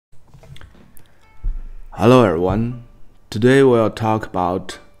Hello everyone, today we'll talk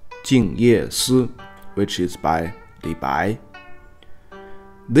about 静夜思, which is by Li Bai.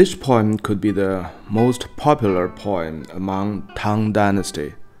 This poem could be the most popular poem among Tang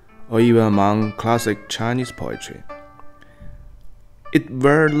dynasty, or even among classic Chinese poetry. It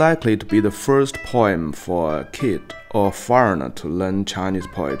very likely to be the first poem for a kid or foreigner to learn Chinese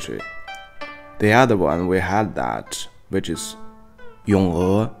poetry. The other one we had that, which is 咏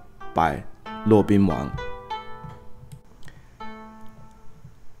鹅 by 骆宾王。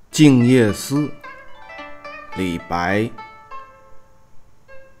静夜思，李白。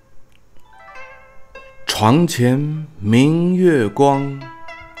床前明月光，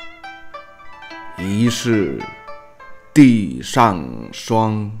疑是地上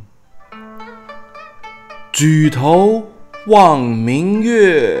霜。举头望明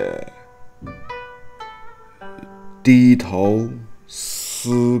月，低头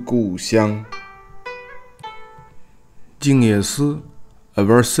思故乡。静夜思 a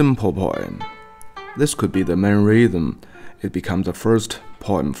very simple poem. This could be the main reason it becomes the first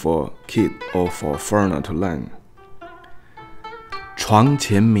poem for kid or for foreigner to learn. 床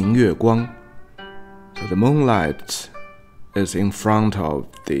前明月光 So the moonlight is in front of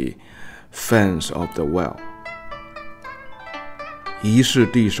the fence of the well. 疑是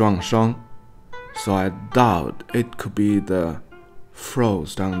地上霜 So I doubt it could be the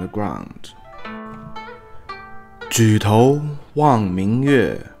frost on the ground. 举头望明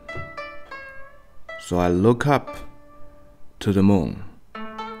月 So I look up to the moon.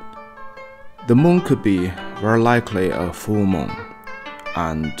 The moon could be very likely a full moon.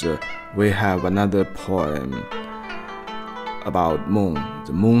 And we have another poem about moon.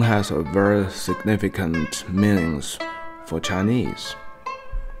 The moon has a very significant meanings for Chinese.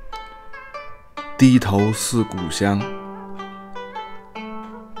 低头思故乡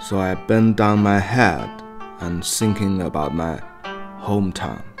So I bend down my head and thinking about my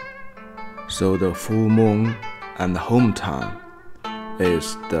hometown. So the full moon and the hometown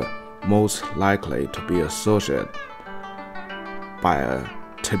is the most likely to be associated by a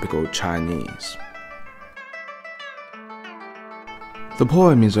typical Chinese. The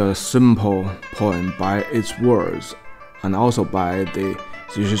poem is a simple poem by its words and also by the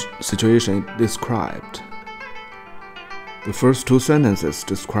situation it described. The first two sentences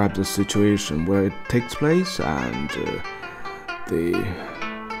describe the situation where it takes place and the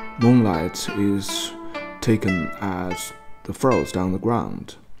moonlight is taken as the frost on the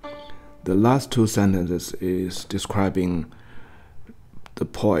ground. The last two sentences is describing the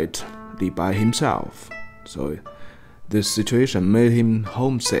poet Li Bai himself. So this situation made him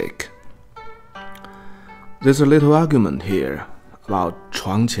homesick. There's a little argument here about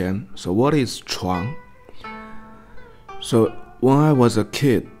床前. So what is 床? So when I was a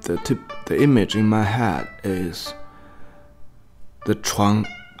kid, the image in my head is the 床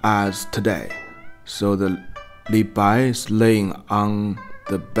as today. So the Li Bai is laying on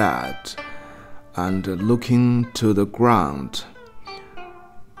the bed and looking to the ground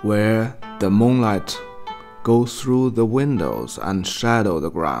where the moonlight goes through the windows and shadow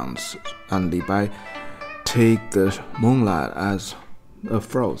the grounds, and Li Bai take the moonlight as a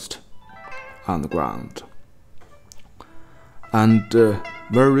frost on the ground. And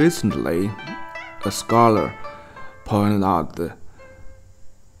very recently, a scholar pointed out the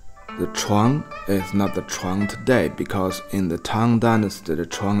床 is not the 床 today, because in the Tang dynasty, the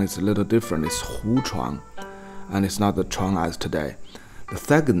床 is a little different. It's 胡床, and it's not the 床 as today. The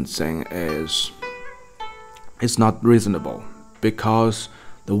second thing is, it's not reasonable, because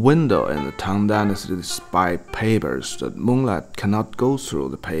the window in the Tang dynasty is by papers. The moonlight cannot go through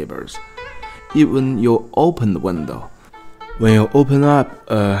the papers. Even you open the window. When you open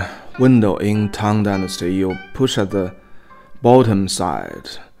up a window in Tang dynasty, you push at the bottom side.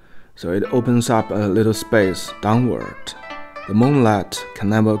 So it opens up a little space downward. The moonlight can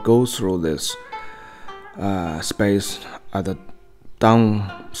never go through this space at the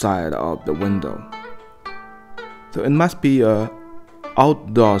downside of the window. So it must be an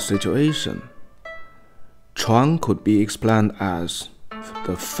outdoor situation. 床 could be explained as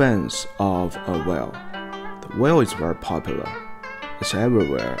the fence of a well. The well is very popular. It's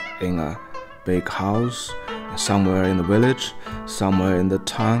everywhere in a big house, somewhere in the village, somewhere in the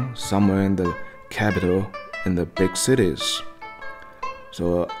town, somewhere in the capital, in the big cities.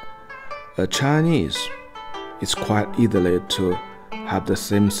 So a Chinese is quite easily to have the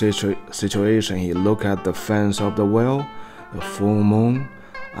same situation. He look at the fence of the well, the full moon,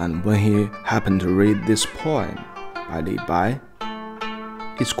 and when he happened to read this poem by Li Bai,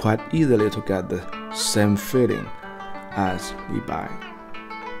 it's quite easily to get the same feeling as Li Bai.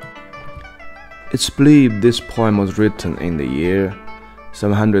 It's believed this poem was written in the year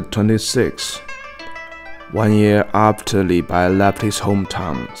 726, 1 year after Li Bai left his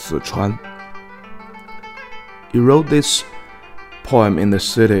hometown, Sichuan. He wrote this poem in the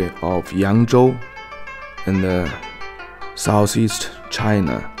city of Yangzhou in the southeast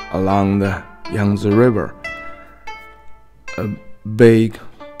China along the Yangtze River, a big,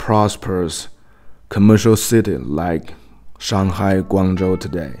 prosperous commercial city like Shanghai, Guangzhou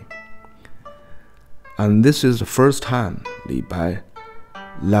today. And this is the first time Li Bai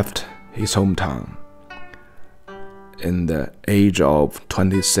left his hometown in the age of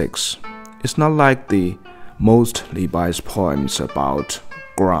 26. It's not like the most Li Bai's poems about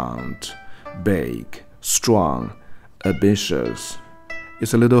ground, big, strong, ambitious.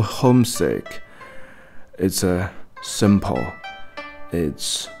 It's a little homesick. It's a simple,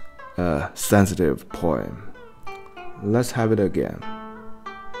 it's a sensitive poem. Let's have it again.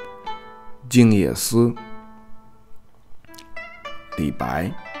 静夜思，李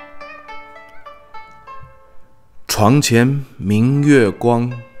白。床前明月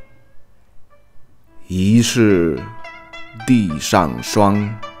光，疑是地上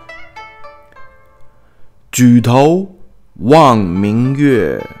霜。举头望明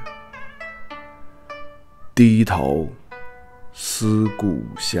月，低头思故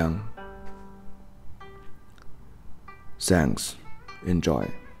乡。Thanks. Enjoy.